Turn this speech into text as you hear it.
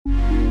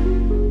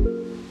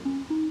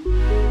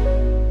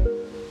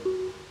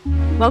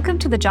Welcome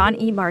to the John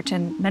E.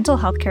 Martin Mental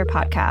Healthcare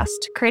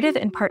Podcast, created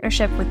in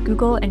partnership with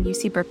Google and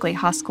UC Berkeley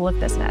Haas School of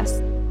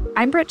Business.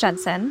 I'm Britt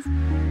Jensen.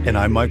 And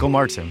I'm Michael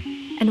Martin.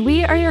 And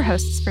we are your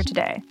hosts for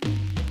today.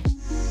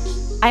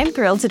 I am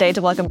thrilled today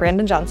to welcome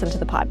Brandon Johnson to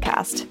the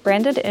podcast.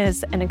 Brandon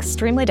is an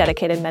extremely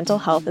dedicated mental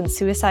health and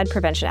suicide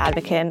prevention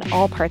advocate in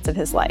all parts of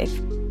his life.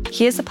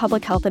 He is a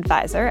public health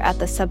advisor at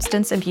the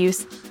Substance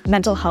Abuse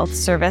Mental Health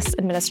Service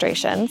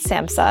Administration,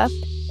 SAMHSA,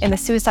 in the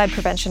Suicide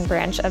Prevention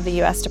Branch of the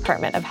U.S.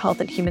 Department of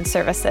Health and Human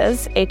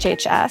Services,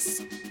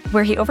 HHS,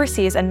 where he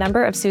oversees a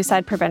number of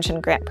suicide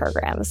prevention grant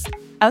programs.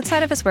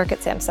 Outside of his work at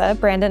SAMHSA,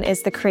 Brandon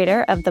is the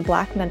creator of the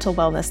Black Mental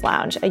Wellness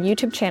Lounge, a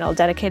YouTube channel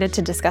dedicated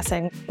to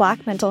discussing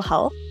Black mental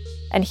health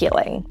and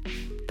healing.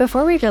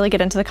 Before we really get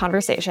into the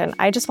conversation,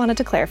 I just wanted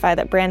to clarify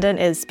that Brandon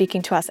is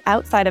speaking to us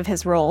outside of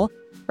his role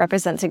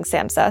representing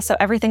SAMHSA, so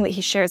everything that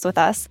he shares with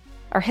us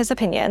are his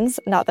opinions,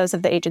 not those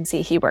of the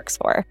agency he works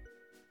for.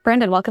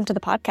 Brandon, welcome to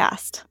the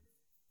podcast.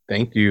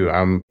 Thank you.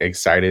 I'm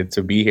excited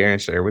to be here and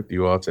share with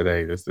you all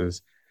today. This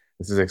is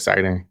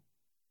exciting.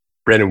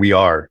 Brandon, we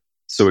are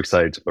so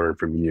excited to learn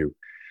from you.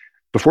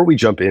 Before we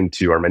jump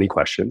into our many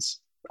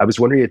questions, I was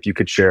wondering if you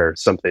could share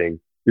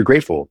something you're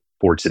grateful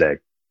for today.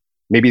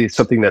 Maybe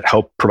something that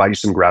helped provide you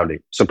some grounding,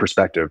 some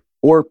perspective,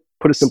 or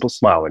put a simple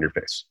smile on your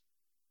face.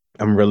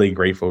 I'm really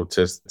grateful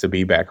just to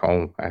be back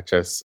home. I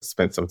just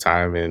spent some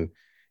time in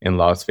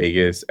Las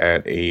Vegas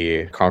at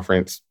a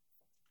conference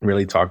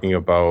really talking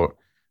about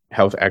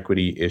health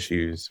equity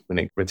issues when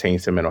it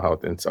pertains to mental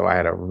health. And so I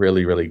had a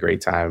really, really great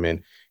time. And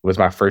it was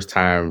my first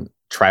time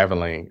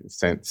traveling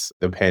since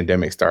the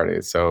pandemic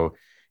started. So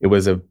it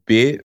was a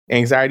bit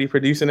anxiety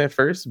producing at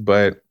first,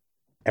 but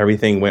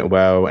everything went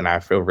well. And I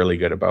feel really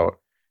good about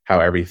how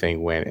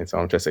everything went. And so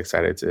I'm just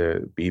excited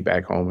to be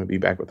back home and be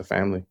back with the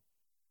family.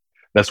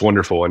 That's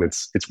wonderful. And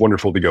it's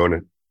wonderful to go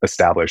and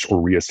establish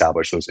or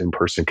reestablish those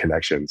in-person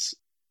connections.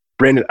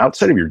 Brandon,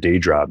 outside of your day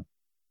job,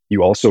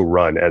 you also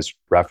run, as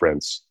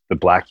reference, the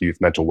Black Youth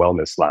Mental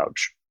Wellness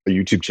Lounge, a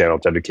YouTube channel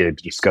dedicated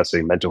to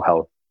discussing mental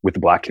health with the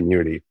Black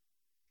community,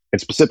 and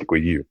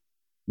specifically you.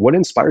 What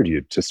inspired you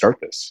to start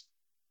this?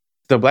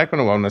 The Black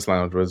Mental Wellness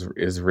Lounge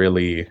is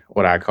really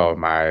what I call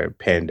my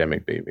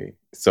pandemic baby.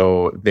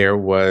 So there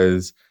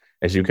was,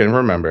 as you can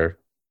remember,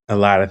 a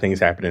lot of things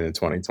happening in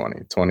 2020.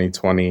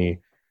 2020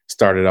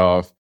 started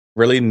off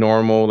really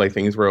normal, like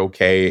things were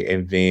okay.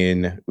 And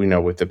then,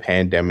 with the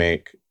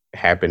pandemic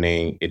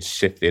happening, it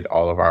shifted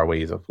all of our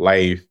ways of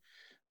life,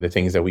 the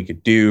things that we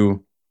could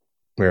do,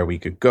 where we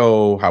could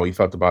go, how we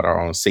felt about our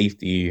own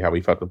safety, how we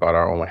felt about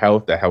our own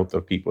health, the health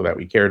of people that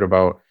we cared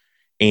about.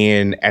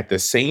 And at the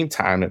same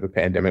time that the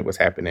pandemic was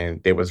happening,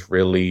 there was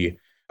really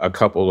a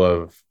couple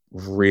of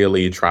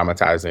really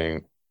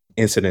traumatizing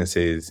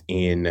incidences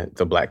in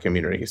the Black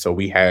community. So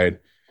we had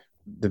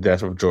the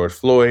death of George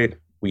Floyd,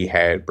 we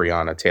had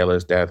Breonna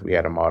Taylor's death, we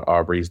had Ahmaud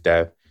Arbery's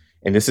death.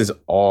 And this is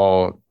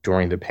all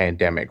during the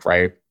pandemic,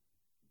 right?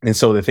 And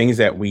so the things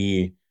that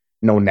we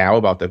know now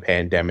about the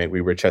pandemic,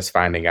 we were just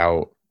finding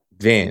out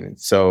then.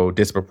 So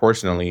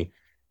disproportionately,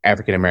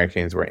 African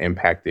Americans were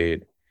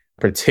impacted,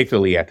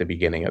 particularly at the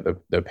beginning of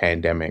the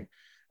pandemic.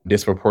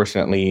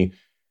 Disproportionately,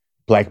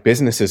 Black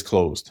businesses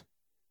closed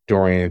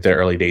during the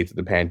early days of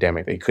the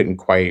pandemic. They couldn't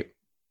quite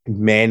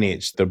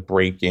manage the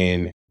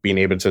break-in, being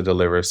able to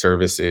deliver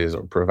services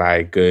or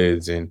provide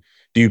goods and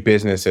do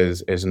business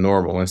as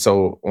normal. And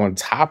so on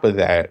top of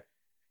that,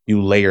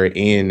 you layer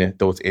in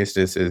those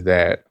instances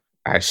that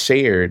I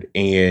shared,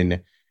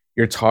 and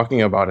you're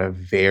talking about a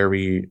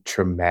very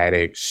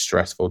traumatic,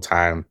 stressful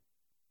time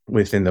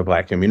within the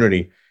Black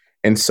community.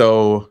 And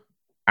so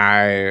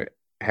I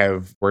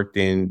have worked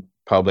in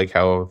public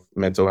health,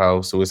 mental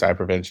health, suicide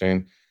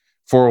prevention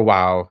for a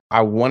while.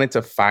 I wanted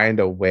to find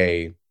a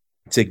way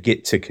to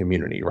get to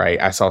community,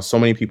 right? I saw so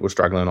many people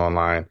struggling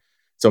online,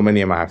 so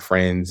many of my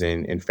friends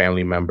and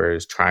family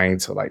members trying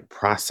to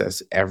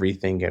process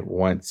everything at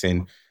once.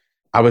 And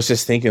I was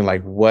just thinking,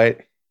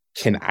 what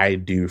can I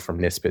do from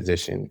this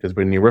position? Because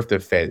when you're with the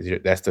feds,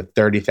 that's the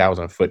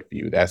 30,000 foot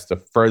view. That's the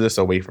furthest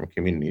away from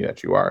community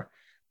that you are.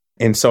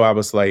 And so I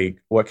was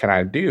like, what can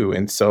I do?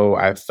 And so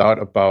I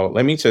thought about,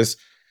 let me just,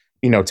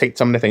 take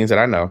some of the things that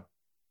I know,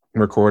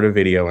 record a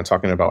video and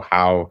talking about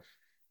how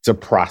to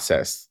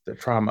process the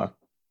trauma,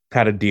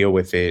 how to deal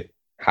with it,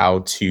 how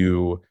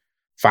to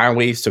find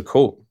ways to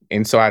cope.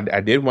 And so I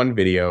did one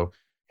video.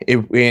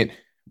 It went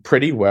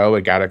pretty well.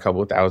 It got a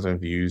couple thousand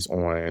views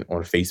on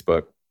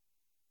Facebook.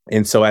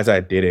 And so as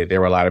I did it,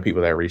 there were a lot of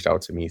people that reached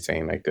out to me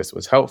saying this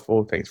was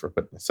helpful. Thanks for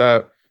putting this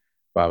up,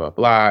 blah, blah,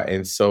 blah.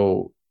 And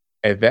so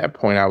at that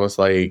point, I was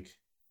like,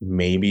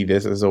 maybe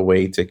this is a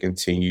way to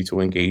continue to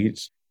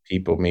engage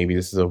people. Maybe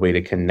this is a way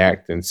to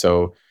connect. And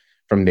so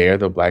from there,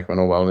 the Black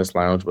Mental Wellness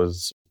Lounge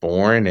was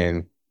born,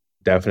 and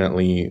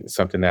definitely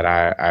something that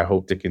I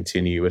hope to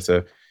continue. It's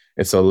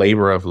a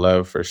labor of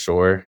love for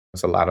sure.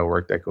 It's a lot of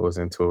work that goes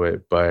into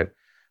it, but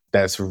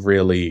that's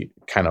really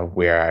kind of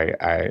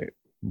where I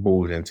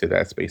moved into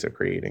that space of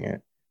creating it.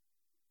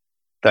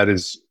 That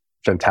is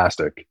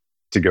fantastic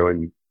to go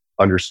and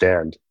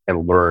understand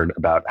and learn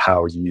about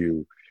how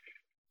you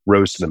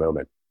rose to the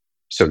moment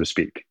so to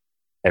speak,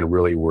 and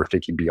really were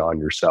thinking beyond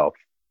yourself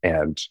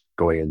and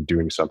going and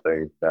doing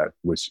something that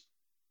was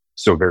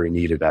so very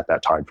needed at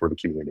that time for the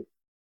community.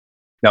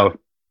 Now,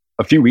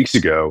 a few weeks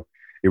ago,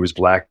 it was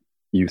Black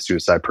Youth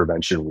Suicide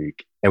Prevention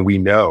Week, and we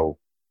know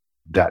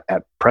that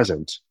at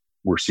present,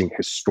 we're seeing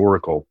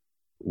historical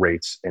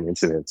rates and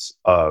incidents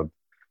of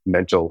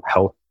mental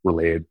health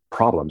related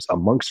problems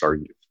amongst our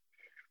youth.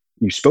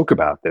 You spoke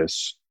about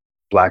this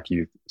Black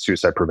Youth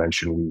Suicide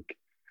Prevention Week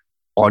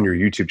on your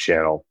YouTube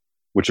channel,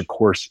 which of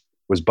course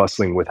was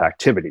bustling with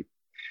activity.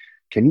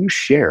 Can you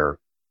share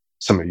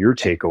some of your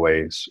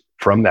takeaways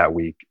from that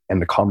week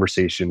and the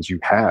conversations you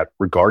had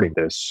regarding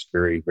this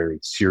very, very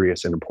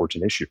serious and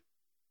important issue?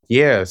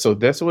 Yeah, so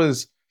this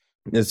was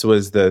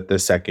the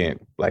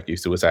second Black Youth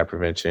Suicide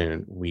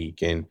Prevention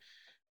Week, and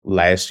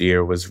last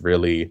year was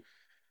really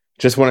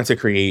just wanted to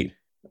create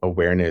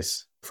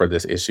awareness for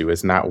this issue.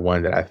 It's not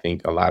one that I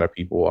think a lot of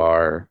people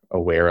are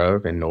aware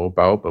of and know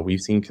about, but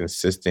we've seen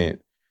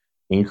consistent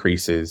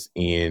increases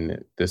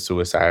in the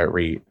suicide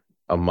rate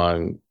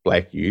among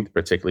Black youth,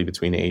 particularly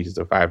between the ages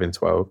of 5 and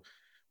 12.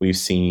 We've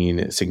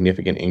seen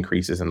significant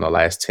increases in the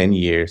last 10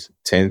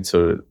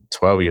 to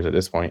 12 years at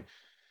this point,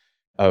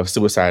 of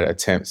suicide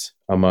attempts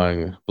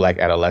among Black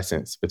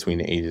adolescents between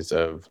the ages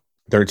of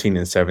 13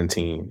 and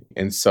 17.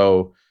 And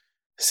so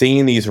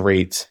seeing these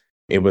rates,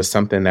 it was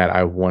something that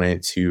I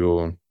wanted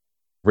to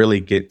really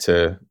get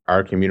to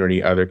our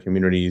community, other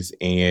communities,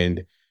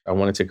 and I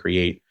wanted to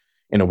create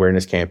an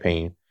awareness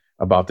campaign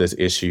about this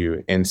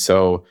issue. And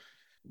so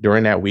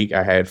during that week,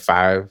 I had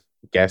 5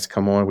 guests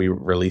come on. We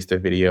released a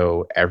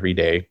video every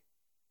day.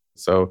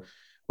 So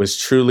was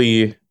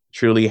truly,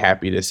 truly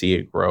happy to see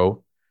it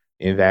grow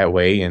in that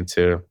way and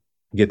to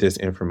get this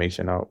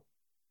information out.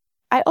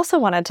 I also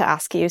wanted to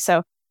ask you,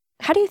 so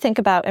how do you think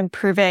about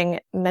improving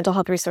mental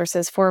health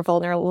resources for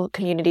vulnerable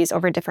communities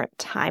over different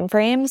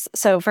timeframes?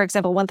 So, for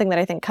example, one thing that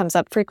I think comes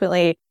up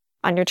frequently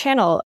on your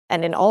channel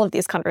and in all of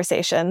these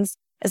conversations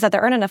is that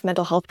there aren't enough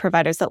mental health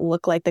providers that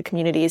look like the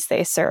communities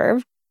they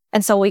serve.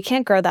 And so we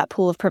can't grow that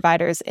pool of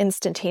providers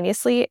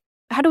instantaneously.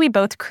 How do we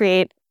both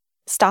create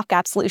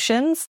stopgap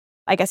solutions?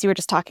 I guess you were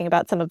just talking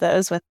about some of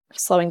those with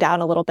slowing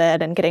down a little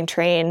bit and getting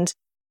trained.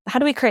 How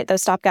do we create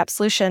those stopgap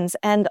solutions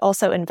and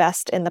also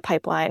invest in the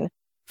pipeline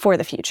for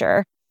the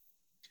future?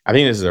 I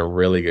think this is a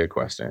really good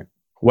question.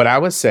 What I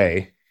would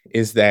say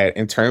is that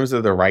in terms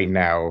of the right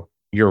now,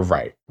 you're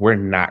right. We're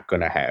not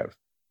going to have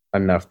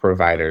enough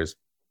providers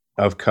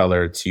of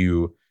color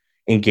to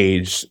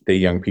engage the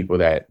young people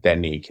that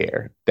need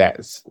care.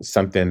 That's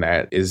something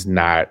that is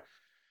not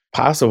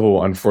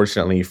possible,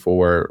 unfortunately,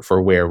 for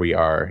where we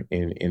are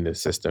in the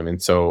system.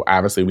 And so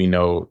obviously we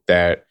know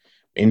that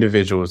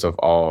individuals of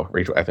all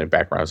racial ethnic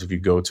backgrounds, if you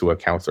go to a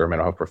counselor or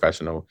mental health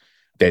professional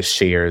that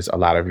shares a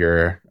lot of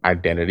your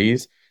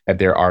identities, that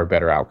there are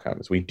better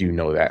outcomes. We do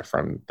know that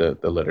from the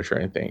literature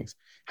and things.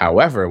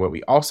 However, what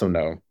we also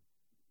know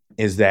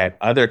is that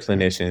other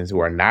clinicians who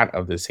are not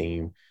of the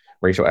same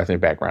racial ethnic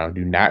background,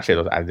 do not share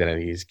those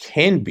identities,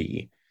 can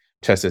be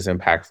just as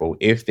impactful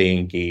if they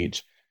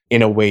engage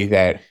in a way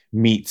that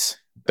meets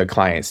the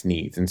client's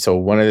needs. And so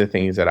one of the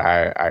things that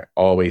I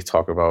always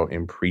talk about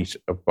and preach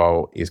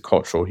about is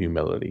cultural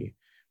humility,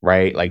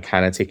 right? Like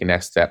kind of taking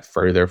that step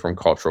further from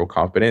cultural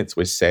competence,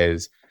 which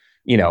says,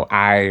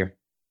 I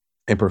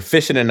am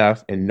proficient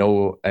enough and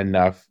know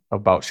enough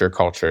about your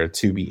culture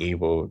to be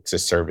able to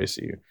service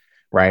you,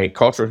 right?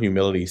 Cultural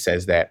humility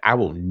says that I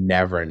will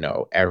never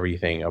know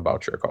everything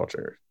about your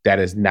culture. That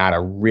is not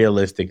a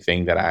realistic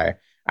thing that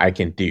I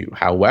can do.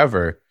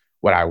 However,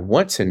 what I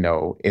want to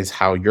know is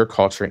how your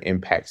culture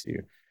impacts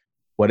you.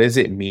 What does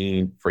it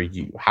mean for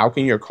you? How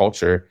can your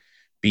culture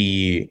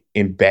be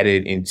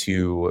embedded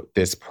into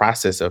this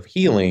process of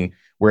healing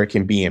where it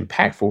can be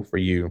impactful for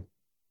you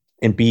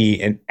and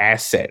be an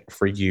asset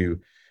for you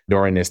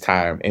during this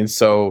time? And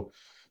so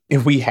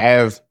if we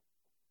have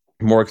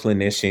more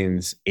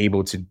clinicians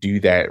able to do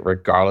that,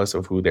 regardless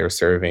of who they're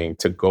serving,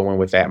 to go in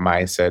with that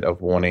mindset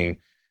of wanting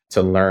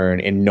to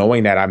learn and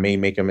knowing that I may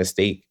make a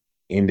mistake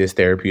in this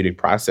therapeutic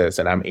process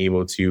and I'm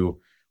able to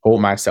hold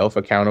myself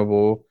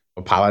accountable,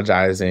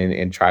 apologize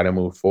and try to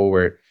move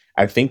forward,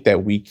 I think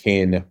that we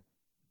can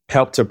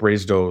help to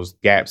bridge those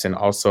gaps. And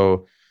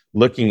also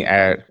looking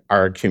at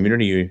our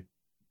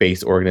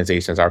community-based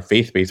organizations, our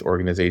faith-based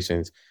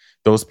organizations,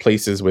 those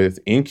places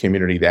within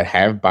community that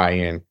have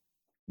buy-in,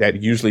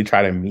 that usually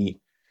try to meet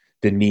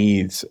the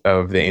needs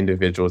of the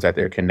individuals that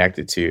they're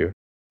connected to.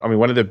 I mean,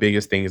 one of the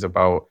biggest things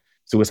about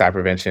suicide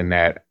prevention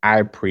that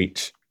I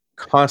preach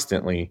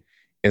constantly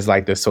is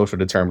like the social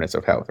determinants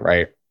of health,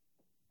 right?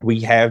 We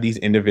have these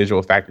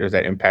individual factors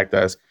that impact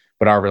us,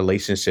 but our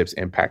relationships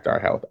impact our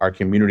health. Our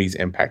communities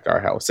impact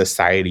our health.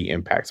 Society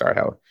impacts our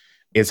health.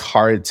 It's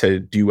hard to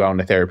do well in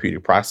the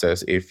therapeutic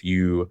process if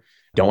you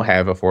don't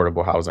have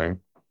affordable housing.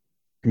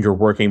 You're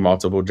working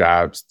multiple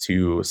jobs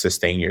to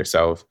sustain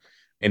yourself,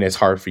 and it's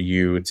hard for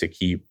you to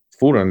keep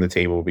food on the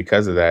table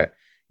because of that.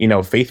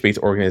 Faith-based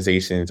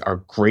organizations are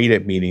great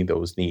at meeting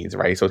those needs,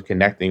 right? So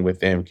connecting with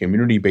them,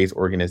 community-based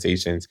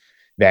organizations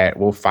that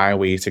will find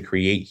ways to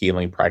create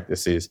healing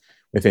practices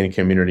within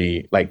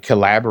community, like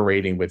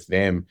collaborating with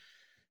them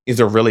is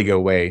a really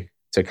good way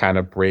to kind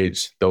of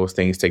bridge those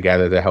things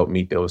together to help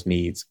meet those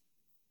needs.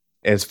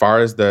 As far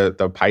as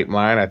the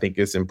pipeline, I think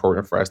it's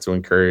important for us to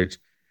encourage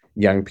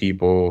young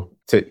people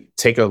to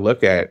take a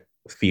look at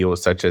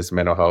fields such as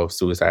mental health,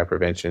 suicide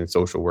prevention,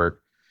 social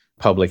work,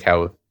 public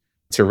health,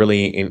 to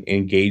really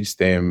engage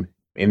them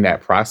in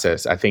that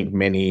process. I think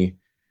many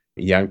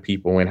young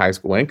people in high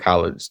school and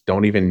college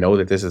don't even know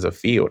that this is a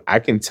field. I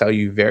can tell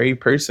you very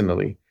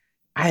personally,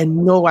 I had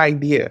no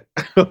idea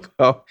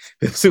about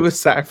the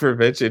suicide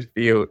prevention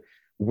field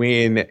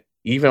even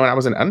when I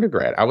was an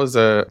undergrad. I was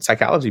a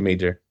psychology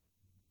major.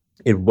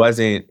 It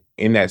wasn't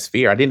in that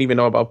sphere. I didn't even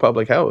know about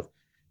public health.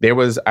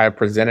 I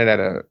presented at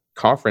a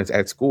conference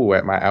at school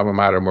at my alma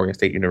mater, Morgan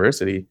State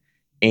University,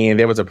 and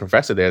there was a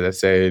professor there that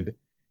said,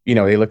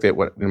 they looked at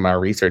what in my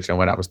research and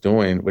what I was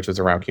doing, which was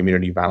around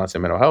community violence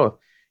and mental health.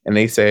 And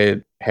they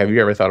said, have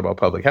you ever thought about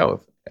public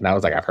health? And I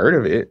was like, I've heard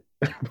of it,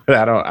 but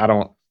I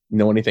don't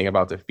know anything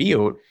about the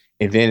field.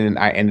 And then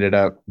I ended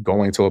up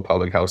going to a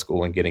public health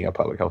school and getting a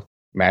public health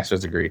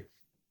master's degree.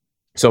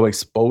 So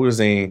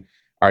exposing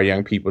our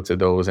young people to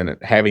those and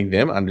having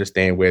them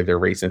understand where their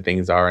race and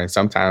things are. And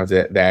sometimes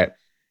that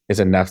is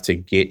enough to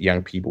get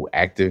young people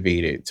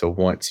activated to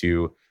want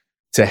to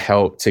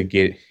help to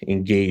get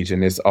engaged.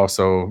 And it's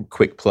also,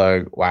 quick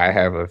plug, why I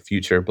have a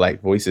future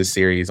Black Voices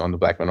series on the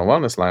Black Mental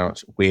Wellness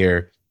Lounge,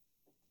 where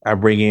I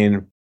bring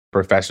in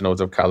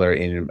professionals of color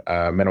in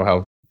mental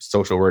health,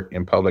 social work,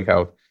 and public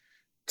health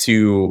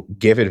to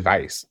give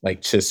advice,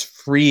 like just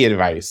free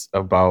advice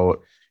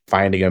about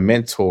finding a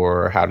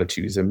mentor, how to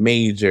choose a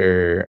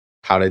major,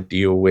 how to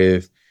deal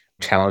with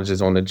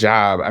challenges on the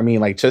job. I mean,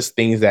 like just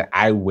things that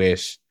I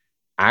wish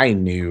I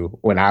knew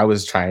when I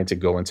was trying to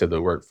go into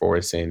the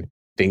workforce and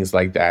things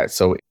like that.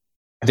 So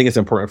I think it's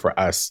important for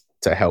us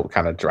to help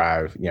kind of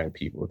drive young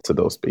people to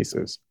those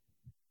spaces.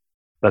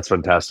 That's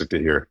fantastic to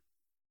hear.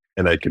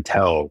 And I could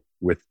tell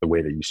with the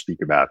way that you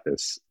speak about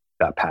this,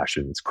 that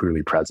passion is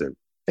clearly present.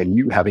 And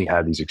you having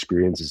had these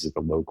experiences at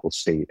the local,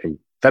 state, and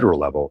federal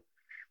level,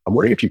 I'm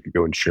wondering if you could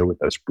go and share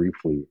with us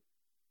briefly,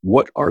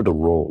 what are the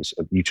roles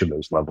of each of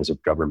those levels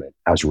of government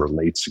as it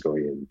relates to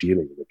going and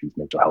dealing with these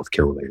mental health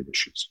care related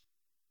issues?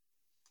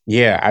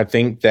 Yeah, I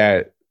think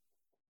that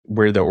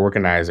we're the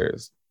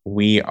organizers.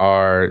 We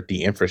are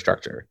the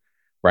infrastructure,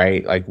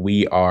 right? Like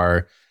we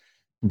are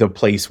the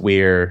place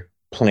where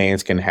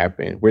plans can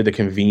happen. We're the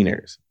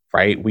conveners,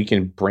 right? We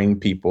can bring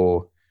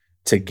people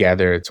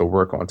together to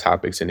work on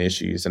topics and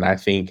issues. And I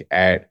think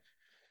at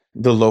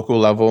the local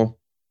level,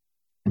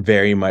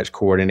 very much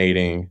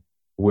coordinating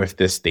with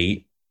the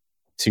state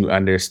to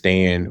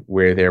understand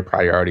where their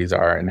priorities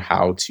are and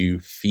how to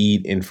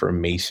feed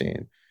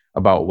information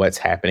about what's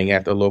happening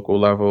at the local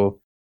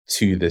level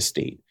to the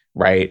state,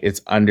 right?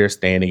 It's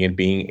understanding and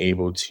being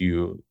able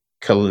to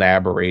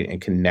collaborate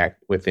and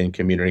connect within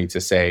community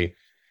to say,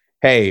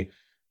 hey,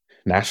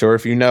 not sure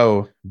if you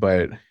know,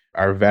 but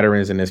our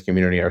veterans in this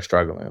community are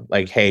struggling.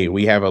 Like, hey,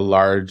 we have a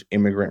large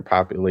immigrant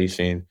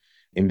population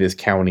in this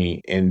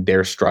county and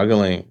they're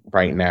struggling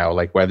right now,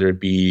 like whether it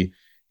be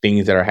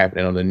things that are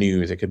happening on the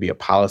news, it could be a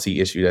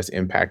policy issue that's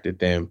impacted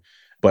them,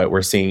 but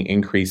we're seeing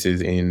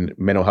increases in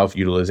mental health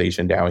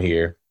utilization down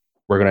here.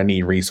 We're going to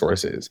need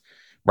resources,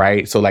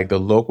 right? So like the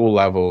local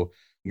level,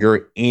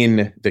 you're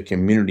in the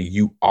community,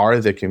 you are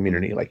the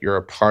community, like you're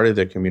a part of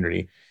the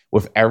community.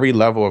 With every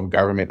level of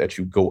government that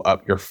you go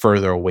up, you're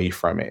further away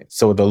from it.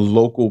 So the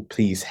local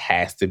piece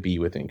has to be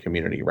within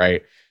community,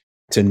 right?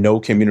 To know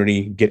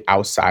community, get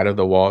outside of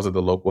the walls of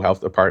the local health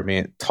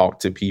department,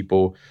 talk to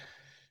people,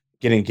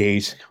 get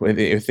engaged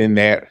within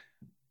that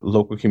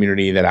local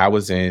community that I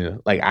was in.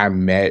 Like I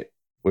met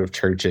with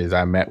churches,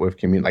 I met with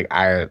community, like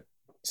I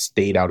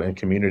stayed out in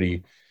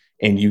community,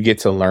 and you get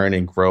to learn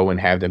and grow and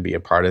have them be a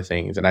part of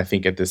things. And I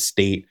think at the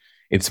state,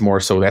 it's more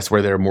so that's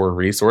where there are more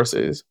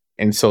resources.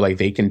 And so like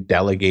they can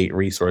delegate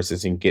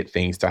resources and get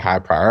things to high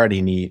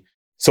priority need.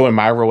 So in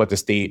my role at the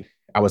state,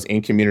 I was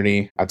in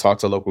community. I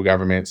talked to local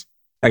governments.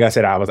 Like I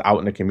said, I was out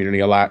in the community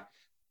a lot,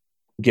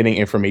 getting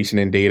information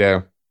and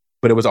data,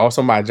 but it was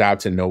also my job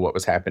to know what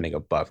was happening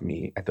above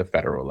me at the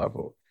federal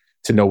level,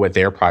 to know what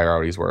their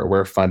priorities were,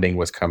 where funding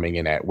was coming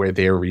in at, where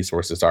their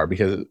resources are.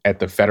 Because at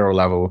the federal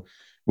level,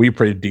 we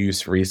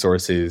produce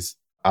resources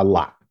a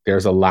lot.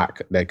 There's a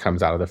lot that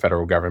comes out of the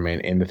federal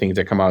government, and the things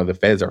that come out of the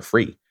feds are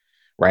free,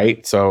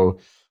 right? So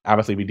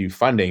obviously we do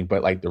funding,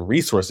 but like the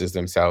resources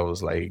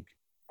themselves, like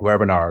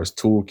webinars,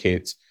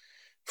 toolkits,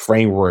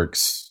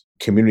 frameworks,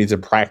 communities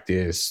of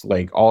practice,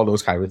 like all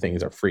those kind of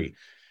things are free.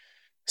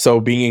 So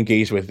being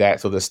engaged with that.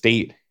 So the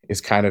state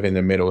is kind of in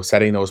the middle,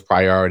 setting those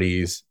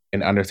priorities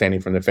and understanding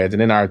from the feds,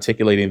 and then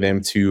articulating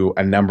them to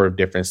a number of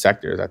different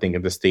sectors. I think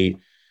at the state,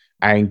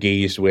 I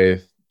engaged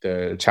with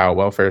the child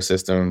welfare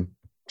system,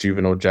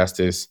 juvenile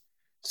justice,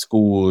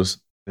 schools.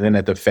 And then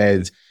at the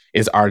feds,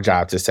 it's our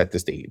job to set the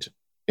stage.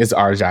 It's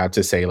our job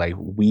to say, like,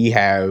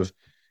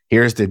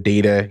 here's the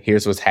data,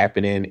 here's what's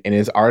happening. And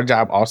it's our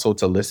job also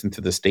to listen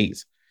to the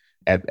states.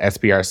 At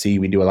SPRC,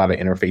 we do a lot of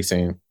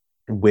interfacing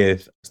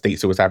with state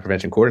suicide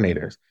prevention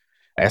coordinators.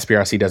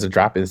 SPRC does a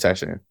drop-in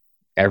session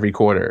every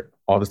quarter.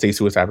 All the state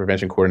suicide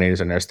prevention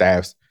coordinators and their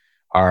staffs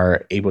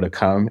are able to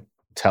come,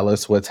 tell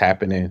us what's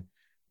happening,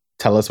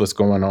 tell us what's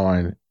going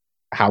on,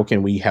 how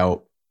can we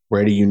help,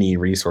 where do you need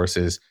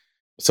resources?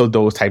 So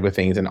those type of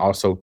things, and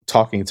also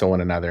talking to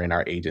one another in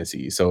our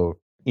agency. So,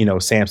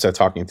 SAMHSA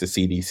talking to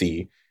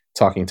CDC,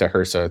 talking to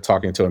HRSA,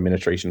 talking to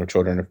Administration of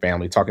Children and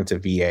Family, talking to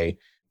VA,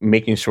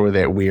 making sure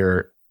that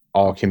we're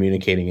all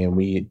communicating, and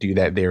we do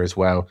that there as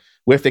well,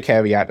 with the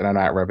caveat that I'm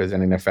not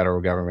representing the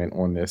federal government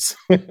on this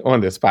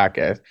on this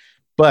podcast.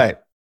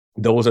 But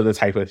those are the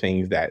type of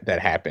things that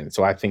happen.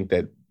 So I think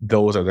that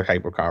those are the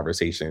type of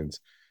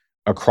conversations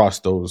across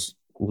those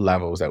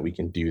levels that we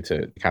can do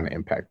to kind of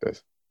impact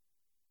this.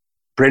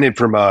 Brandon,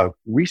 from a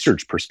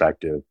research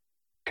perspective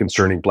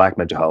concerning Black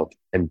mental health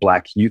and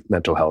Black youth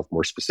mental health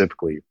more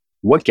specifically,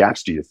 what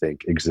gaps do you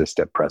think exist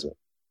at present?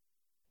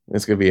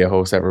 This could be a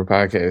whole separate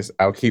podcast.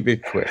 I'll keep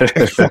it quick.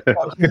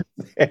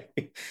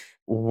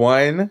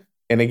 One,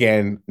 and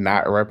again,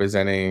 not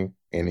representing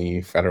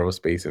any federal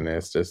space in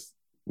this, just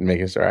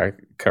making sure I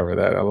cover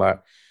that a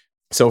lot.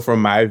 So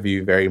from my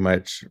view, very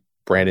much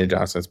Brandon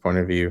Johnson's point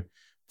of view,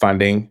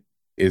 funding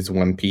is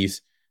one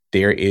piece.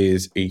 There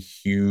is a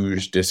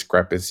huge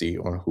discrepancy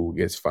on who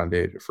gets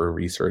funded for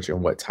research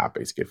and what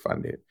topics get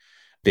funded.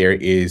 There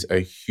is a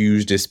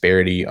huge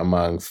disparity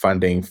among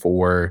funding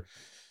for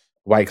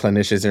white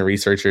clinicians and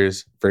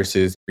researchers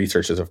versus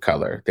researchers of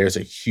color. There's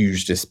a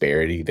huge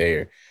disparity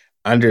there.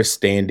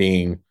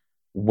 Understanding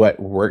what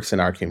works in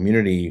our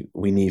community,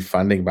 we need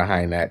funding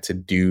behind that to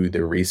do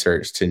the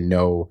research, to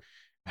know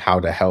how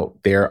to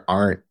help. There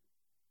aren't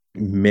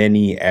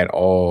many at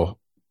all,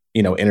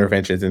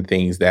 interventions and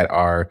things that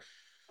are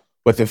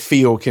what the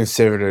field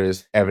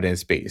considers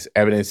evidence-based.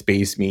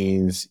 Evidence-based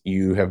means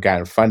you have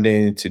gotten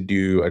funding to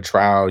do a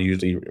trial,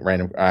 usually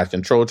randomized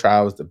control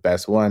trial is the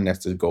best one.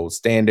 That's the gold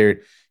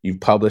standard. You've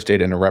published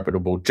it in a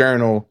reputable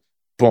journal.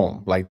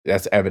 Boom, like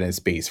that's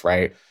evidence-based,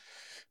 right?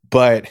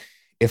 But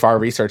if our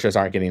researchers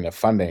aren't getting the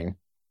funding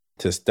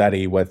to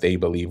study what they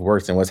believe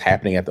works and what's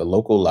happening at the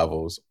local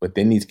levels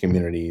within these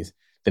communities,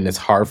 then it's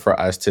hard for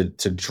us to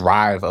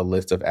drive a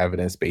list of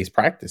evidence-based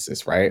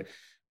practices, right?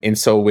 And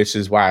so, which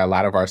is why a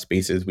lot of our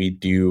spaces we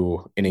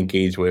do and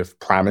engage with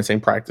promising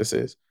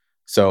practices.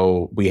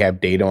 So we have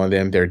data on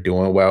them. They're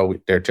doing well.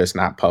 They're just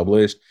not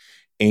published.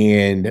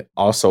 And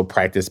also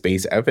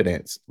practice-based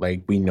evidence.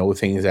 Like we know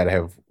things that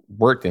have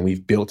worked and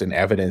we've built an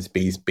evidence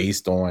base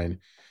based on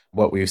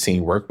what we've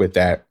seen work with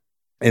that.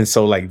 And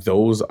so like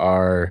those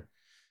are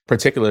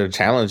particular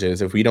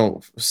challenges. If we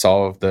don't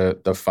solve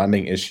the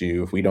funding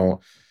issue, if we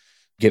don't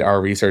get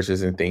our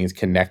researchers and things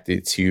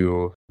connected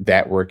to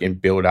that work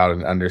and build out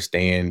and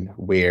understand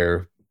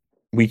where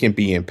we can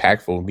be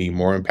impactful, be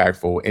more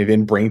impactful, and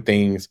then bring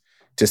things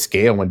to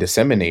scale and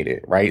disseminate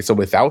it, right? So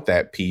without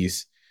that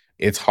piece,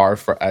 it's hard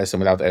for us, and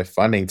without that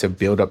funding, to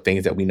build up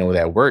things that we know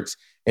that works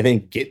and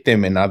then get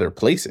them in other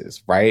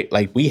places, right?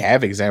 Like we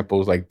have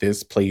examples like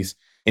this place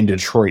in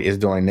Detroit is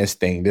doing this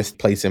thing. This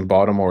place in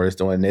Baltimore is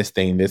doing this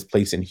thing. This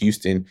place in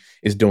Houston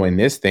is doing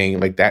this thing.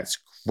 Like that's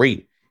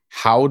great.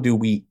 How do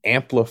we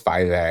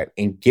amplify that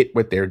and get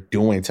what they're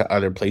doing to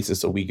other places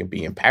so we can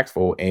be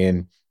impactful?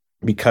 And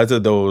because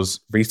of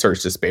those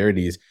research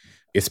disparities,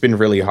 it's been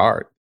really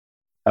hard.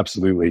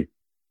 Absolutely.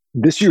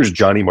 This year's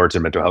Johnny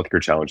Martin Mental Health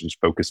Care Challenge is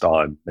focused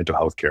on mental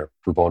health care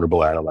for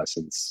vulnerable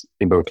adolescents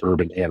in both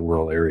urban and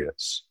rural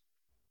areas.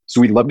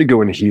 So we'd love to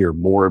go and hear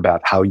more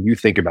about how you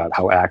think about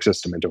how access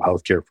to mental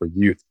health care for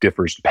youth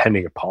differs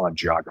depending upon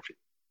geography.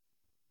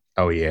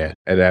 Oh, yeah,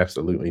 it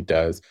absolutely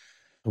does.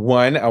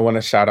 One, I want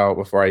to shout out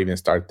before I even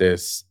start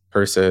this,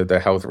 HRSA, the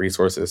Health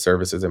Resources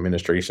Services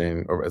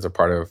Administration, or as a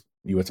part of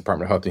U.S.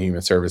 Department of Health and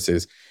Human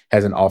Services,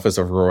 has an Office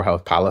of Rural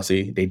Health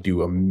Policy. They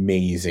do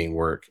amazing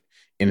work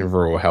in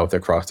rural health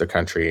across the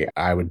country.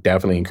 I would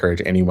definitely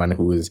encourage anyone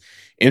who is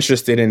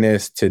interested in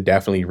this to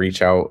definitely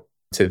reach out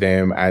to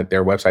them.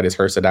 Their website is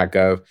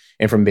HRSA.gov.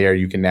 And from there,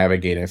 you can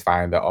navigate and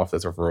find the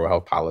Office of Rural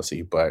Health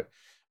Policy, but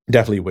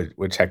definitely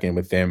would check in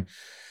with them.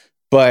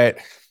 But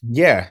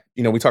yeah,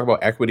 we talk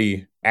about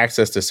equity.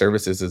 Access to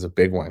services is a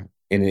big one.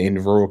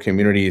 In rural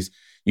communities,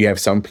 you have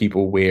some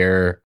people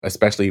where,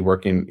 especially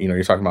working,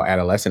 you're talking about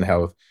adolescent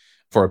health,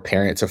 for a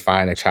parent to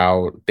find a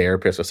child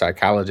therapist or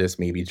psychologist,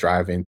 maybe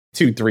driving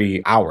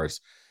 2-3 hours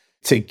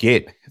to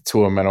get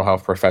to a mental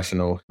health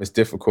professional. It's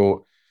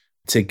difficult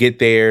to get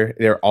there.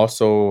 They're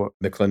also,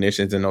 the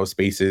clinicians in those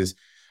spaces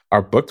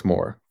are booked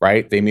more,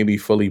 right? They may be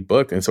fully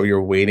booked. And so you're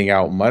waiting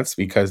out months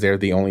because they're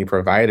the only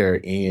provider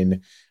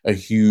in a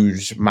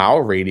huge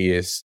mile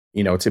radius,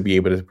 to be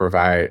able to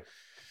provide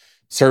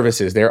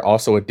services. There are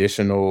also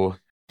additional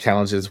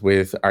challenges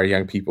with our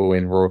young people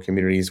in rural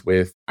communities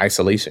with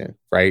isolation,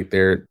 right?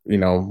 They're,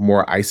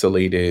 more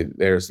isolated.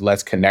 There's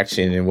less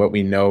connection. And what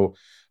we know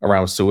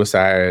around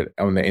suicide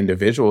on the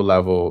individual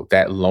level,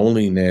 that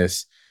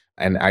loneliness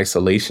and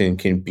isolation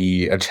can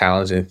be a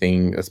challenging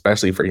thing,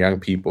 especially for young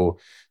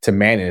people to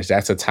manage.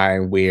 That's a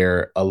time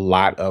where a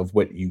lot of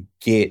what you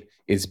get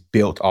is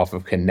built off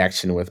of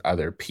connection with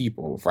other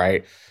people,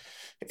 right?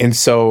 And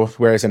so,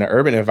 whereas in an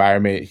urban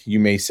environment, you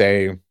may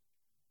say,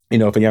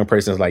 if a young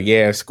person is like,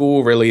 yeah,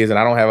 school really isn't,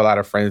 I don't have a lot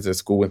of friends at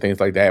school and things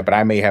like that, but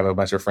I may have a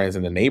bunch of friends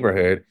in the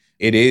neighborhood.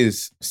 It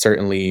is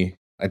certainly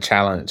a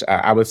challenge.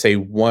 I would say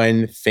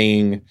one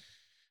thing,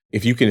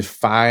 if you can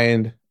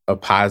find a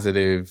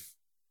positive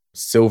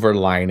silver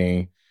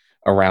lining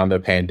around the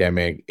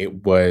pandemic,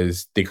 it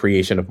was the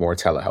creation of more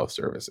telehealth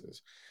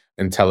services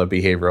and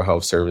telebehavioral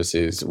health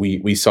services.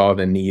 We saw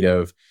the need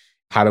of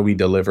how do we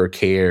deliver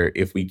care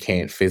if we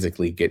can't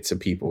physically get to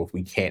people, if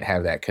we can't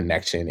have that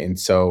connection. And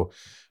so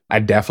I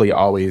definitely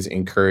always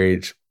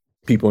encourage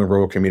people in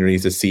rural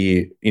communities to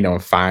see,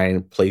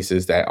 find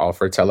places that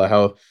offer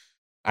telehealth.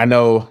 I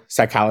know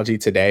Psychology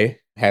Today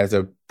has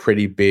a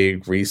pretty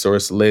big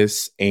resource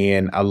list,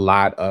 and a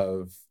lot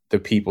of the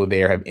people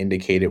there have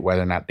indicated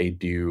whether or not they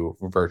do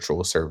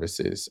virtual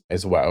services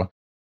as well.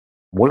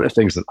 One of the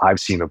things that I've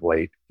seen of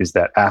late is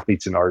that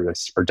athletes and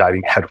artists are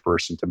diving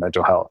headfirst into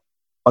mental health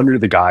under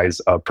the guise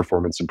of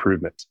performance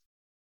improvement.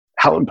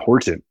 How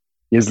important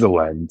is the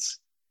lens,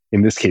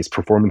 in this case,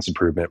 performance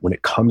improvement, when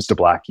it comes to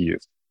Black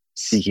youth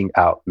seeking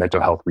out mental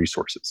health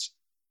resources?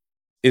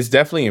 It's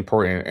definitely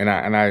important. And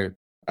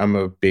I'm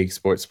a big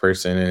sports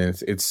person,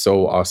 and it's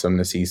so awesome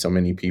to see so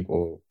many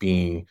people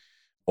being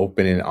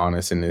open and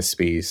honest in this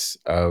space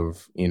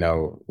of, we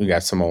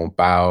got Simone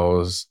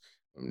Biles,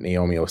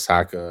 Naomi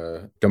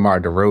Osaka,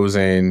 DeMar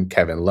DeRozan,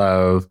 Kevin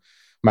Love,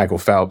 Michael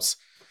Phelps,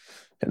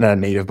 and a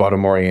native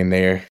Baltimorean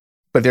there.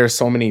 But there are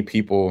so many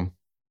people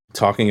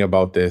talking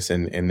about this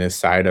and this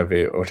side of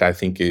it, which I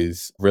think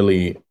is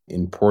really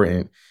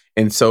important.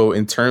 And so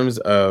in terms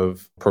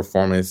of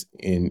performance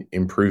in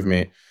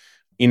improvement,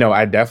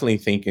 I definitely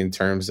think in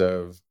terms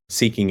of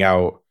seeking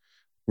out,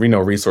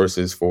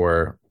 resources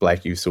for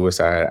Black youth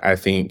suicide, I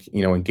think,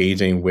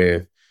 engaging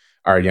with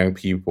our young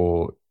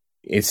people,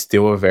 it's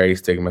still a very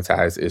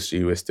stigmatized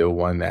issue. It's still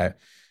one that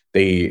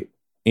they,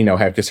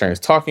 have concerns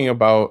talking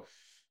about.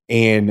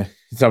 And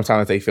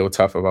sometimes they feel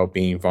tough about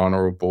being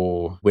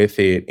vulnerable with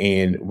it.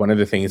 And one of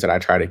the things that I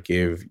try to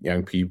give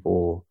young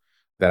people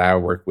that I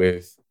work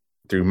with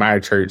through my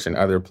church and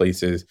other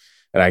places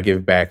that I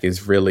give back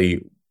is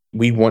really,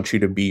 we want you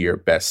to be your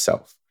best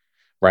self,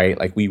 right?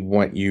 Like, we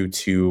want you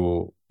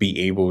to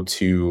be able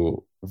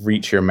to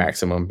reach your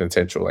maximum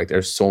potential. Like,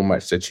 there's so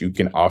much that you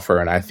can offer.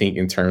 And I think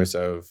in terms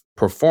of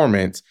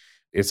performance,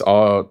 it's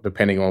all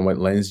depending on what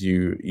lens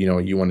you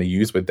want to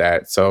use with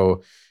that.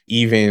 So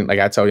even like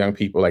I tell young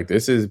people, like,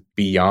 this is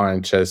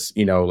beyond just,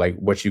 like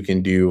what you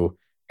can do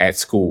at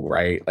school,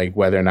 right? Like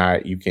whether or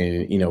not you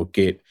can,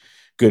 get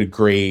good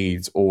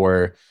grades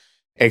or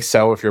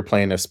excel if you're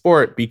playing a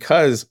sport,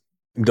 because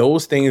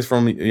those things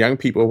from young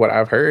people, what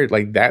I've heard,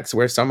 like that's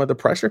where some of the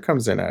pressure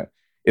comes in at.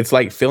 It's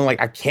like feeling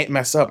like I can't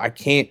mess up. I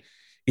can't,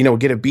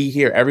 get a B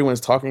here.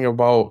 Everyone's talking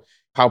about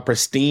how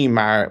pristine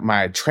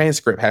my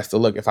transcript has to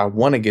look. If I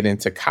want to get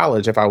into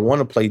college, if I want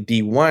to play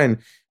D1,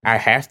 I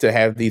have to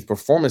have these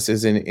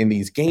performances in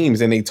these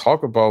games. And they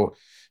talk about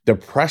the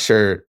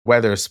pressure,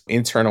 whether it's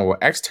internal or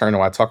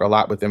external. I talk a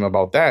lot with them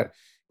about that.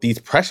 These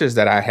pressures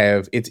that I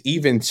have, it's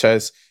even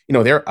just,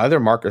 there are other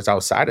markers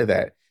outside of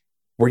that.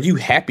 Were you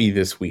happy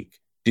this week?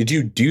 Did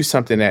you do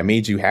something that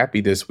made you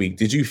happy this week?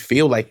 Did you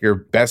feel like your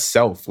best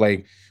self?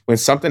 Like when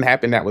something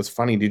happened that was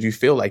funny, did you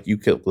feel like you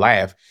could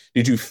laugh?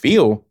 Did you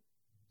feel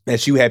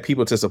that you had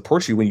people to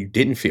support you when you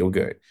didn't feel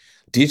good?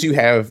 Did you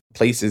have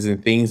places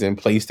and things in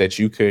place that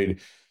you could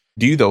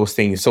do those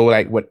things? So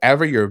like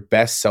whatever your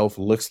best self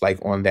looks like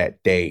on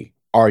that day,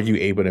 are you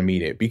able to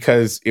meet it?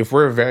 Because if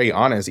we're very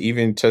honest,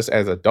 even just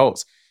as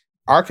adults,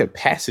 our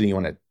capacity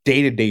on a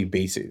day-to-day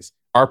basis,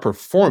 our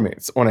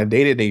performance on a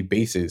day-to-day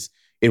basis,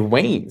 it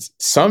wanes.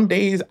 Some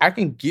days I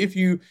can give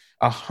you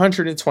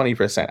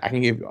 120%. I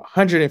can give you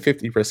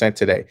 150%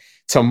 today.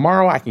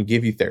 Tomorrow I can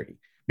give you 30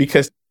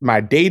 because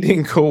my day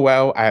didn't go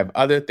well. I have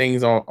other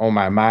things on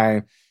my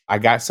mind. I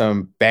got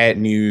some bad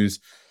news.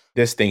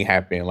 This thing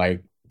happened,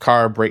 like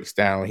car breaks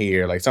down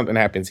here, like something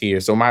happens here.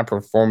 So my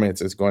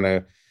performance is going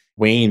to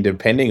wane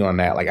depending on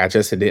that. Like I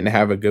just didn't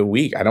have a good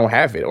week. I don't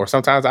have it. Or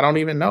sometimes I don't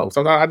even know.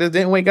 Sometimes I just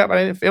didn't wake up.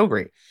 I didn't feel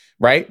great.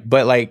 Right.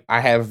 But like I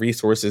have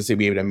resources to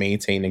be able to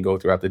maintain and go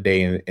throughout the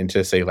day and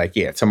just say like,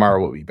 yeah, tomorrow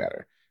will be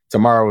better.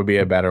 Tomorrow will be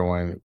a better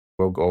one.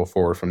 We'll go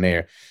forward from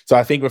there. So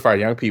I think with our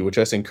young people,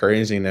 just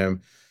encouraging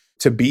them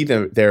to be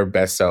their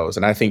best selves.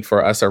 And I think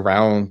for us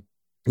around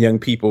young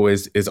people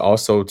is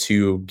also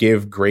to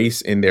give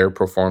grace in their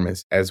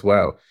performance as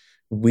well.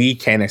 We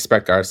can't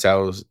expect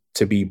ourselves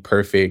to be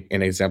perfect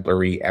and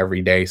exemplary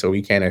every day. So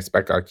we can't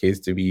expect our kids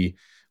to be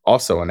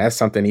also. And that's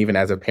something even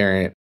as a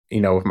parent,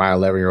 with my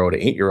 11-year-old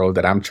and 8-year-old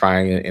that I'm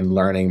trying and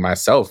learning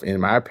myself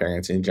in my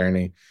parenting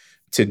journey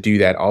to do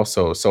that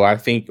also. So I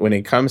think when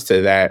it comes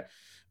to that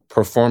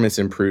performance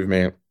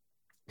improvement,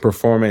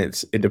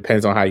 it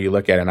depends on how you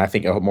look at it. And I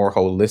think a more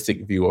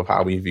holistic view of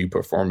how we view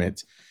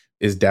performance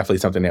is definitely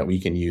something that we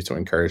can use to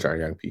encourage our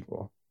young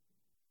people.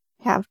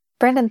 Yeah.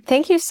 Brandon,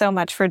 thank you so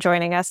much for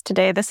joining us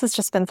today. This has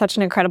just been such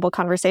an incredible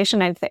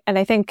conversation. And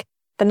I think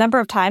the number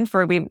of times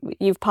where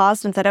you've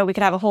paused and said, oh, we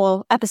could have a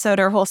whole episode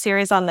or a whole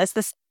series on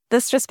this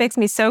this just makes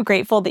me so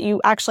grateful that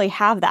you actually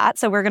have that.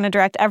 So we're going to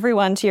direct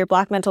everyone to your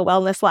Black Mental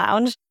Wellness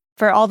Lounge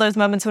for all those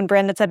moments when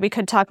Brandon said we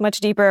could talk much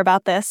deeper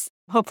about this.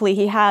 Hopefully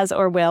he has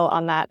or will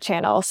on that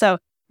channel. So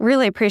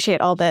really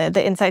appreciate all the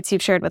insights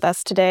you've shared with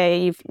us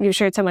today. You've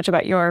shared so much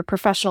about your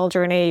professional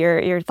journey,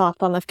 your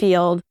thoughts on the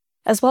field,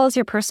 as well as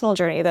your personal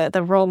journey,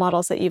 the role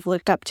models that you've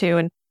looked up to.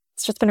 And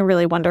it's just been a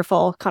really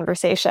wonderful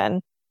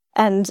conversation.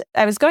 And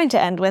I was going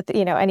to end with,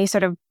 any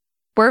sort of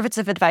words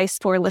of advice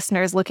for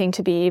listeners looking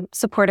to be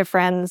supportive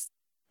friends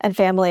and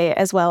family,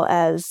 as well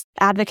as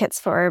advocates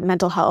for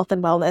mental health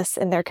and wellness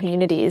in their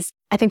communities.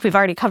 I think we've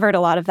already covered a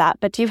lot of that,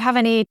 but do you have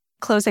any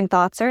closing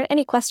thoughts or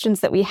any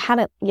questions that we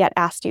hadn't yet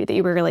asked you that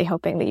you were really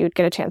hoping that you'd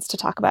get a chance to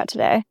talk about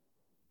today?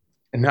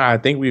 No, I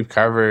think we've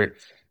covered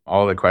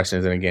all the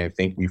questions. And again,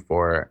 thank you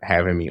for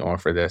having me on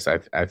for this.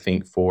 I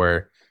think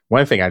for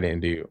one thing I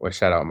didn't do was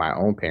shout out my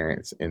own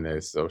parents in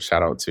this. So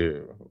shout out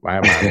to my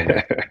mom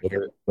and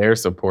their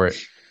support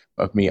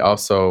of me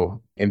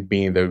also in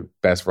being the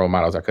best role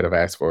models I could have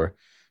asked for.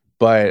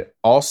 But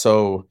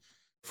also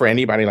for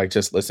anybody like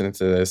just listening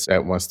to this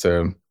that wants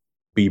to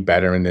be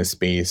better in this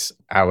space,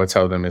 I would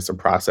tell them it's a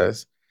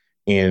process.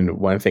 And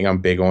one thing I'm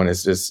big on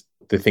is just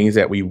the things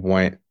that we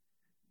want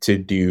to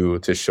do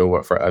to show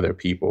up for other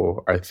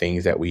people are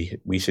things that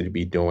we should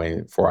be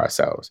doing for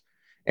ourselves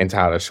and to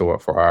how to show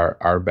up for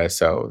our best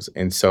selves.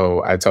 And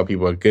so I tell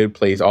people a good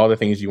place, all the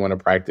things you want to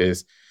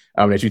practice,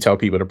 that you tell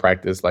people to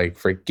practice, like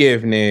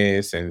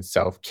forgiveness and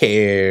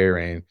self-care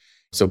and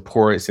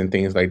supports and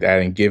things like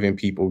that, and giving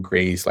people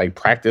grace, like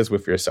practice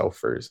with yourself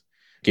first.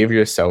 Give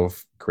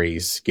yourself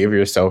grace, give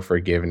yourself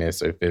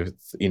forgiveness if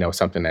it's,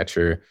 something that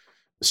you're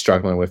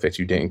struggling with that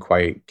you didn't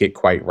quite get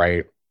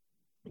right.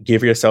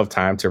 Give yourself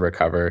time to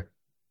recover.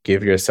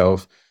 Give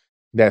yourself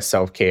that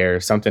self-care,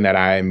 something that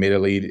I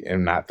admittedly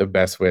am not the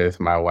best with.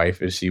 My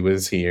wife, if she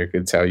was here,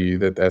 could tell you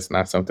that that's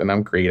not something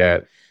I'm great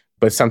at,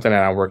 but something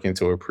that I'm working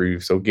to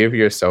improve. So give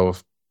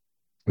yourself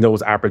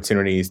those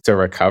opportunities to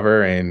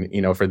recover. And,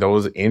 for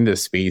those in the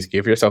space,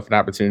 give yourself an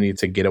opportunity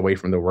to get away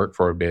from the work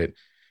for a bit.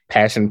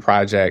 Passion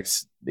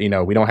projects, we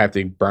don't have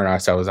to burn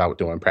ourselves out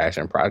doing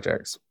passion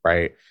projects,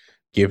 right?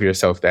 Give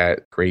yourself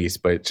that grace,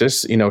 but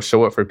just,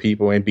 show up for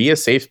people and be a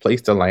safe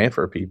place to land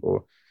for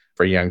people,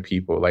 for young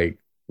people. Like,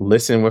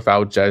 listen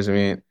without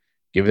judgment,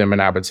 give them an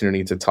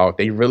opportunity to talk.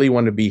 They really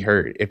want to be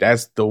heard. If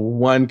that's the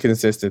one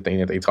consistent thing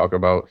that they talk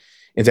about,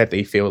 is that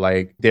they feel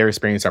like their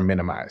experience are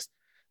minimized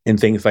and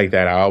things like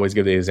that. I always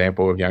give the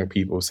example of young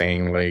people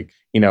saying like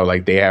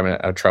they having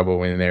a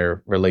trouble in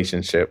their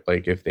relationship.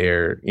 Like if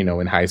they're,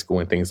 in high school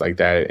and things like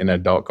that, an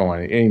adult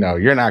going,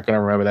 you're not going to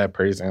remember that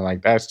person.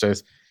 Like that's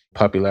just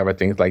puppy love or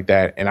things like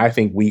that. And I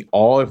think we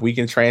all, if we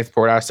can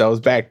transport ourselves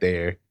back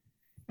there,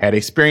 had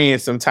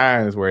experienced some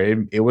times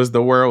where it was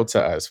the world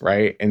to us,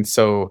 right? And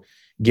so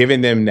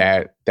giving them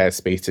that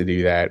space to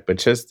do that, but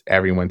just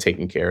everyone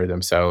taking care of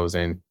themselves.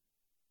 And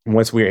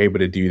once we're able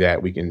to do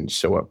that, we can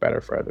show up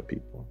better for other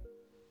people.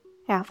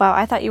 Yeah, wow.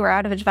 I thought you were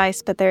out of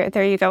advice, but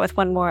there you go with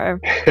one more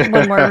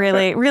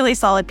really, really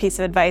solid piece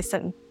of advice,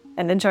 and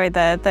enjoy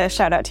the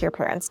shout out to your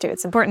parents too.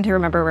 It's important to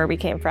remember where we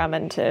came from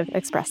and to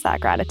express that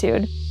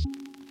gratitude.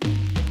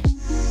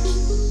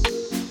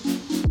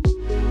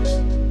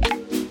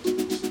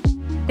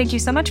 Thank you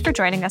so much for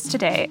joining us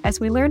today as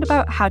we learned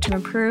about how to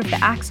improve the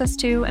access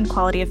to and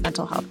quality of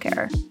mental health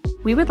care.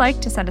 We would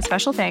like to send a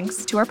special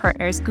thanks to our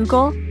partners,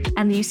 Google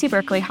and the UC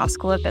Berkeley Haas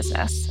School of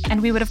Business.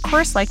 And we would, of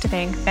course, like to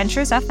thank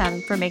Ventures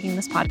FM for making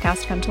this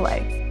podcast come to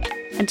life.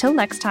 Until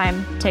next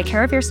time, take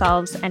care of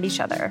yourselves and each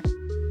other.